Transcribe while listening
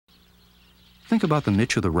Think about the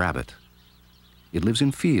niche of the rabbit. It lives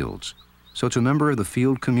in fields, so it's a member of the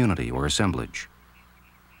field community or assemblage.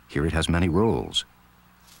 Here it has many roles.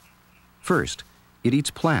 First, it eats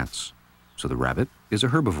plants, so the rabbit is a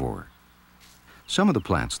herbivore. Some of the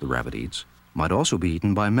plants the rabbit eats might also be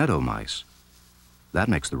eaten by meadow mice. That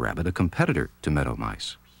makes the rabbit a competitor to meadow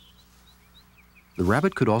mice. The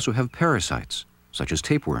rabbit could also have parasites, such as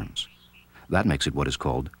tapeworms. That makes it what is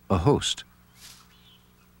called a host.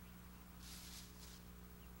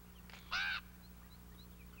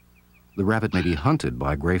 The rabbit may be hunted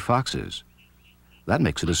by gray foxes. That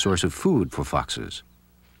makes it a source of food for foxes.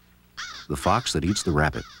 The fox that eats the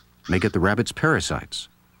rabbit may get the rabbit's parasites.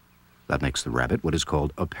 That makes the rabbit what is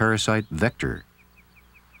called a parasite vector.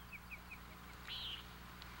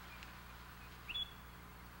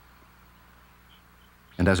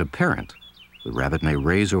 And as a parent, the rabbit may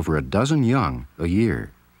raise over a dozen young a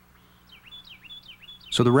year.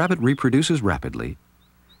 So the rabbit reproduces rapidly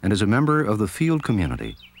and is a member of the field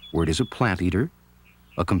community, where it is a plant eater,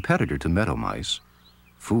 a competitor to meadow mice,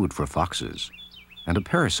 food for foxes, and a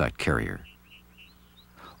parasite carrier.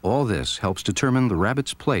 All this helps determine the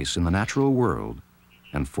rabbit's place in the natural world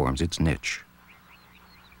and forms its niche.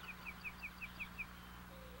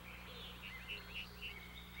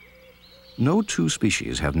 No two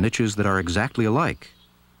species have niches that are exactly alike.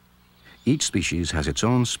 Each species has its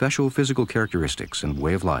own special physical characteristics and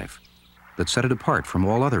way of life that set it apart from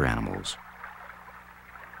all other animals.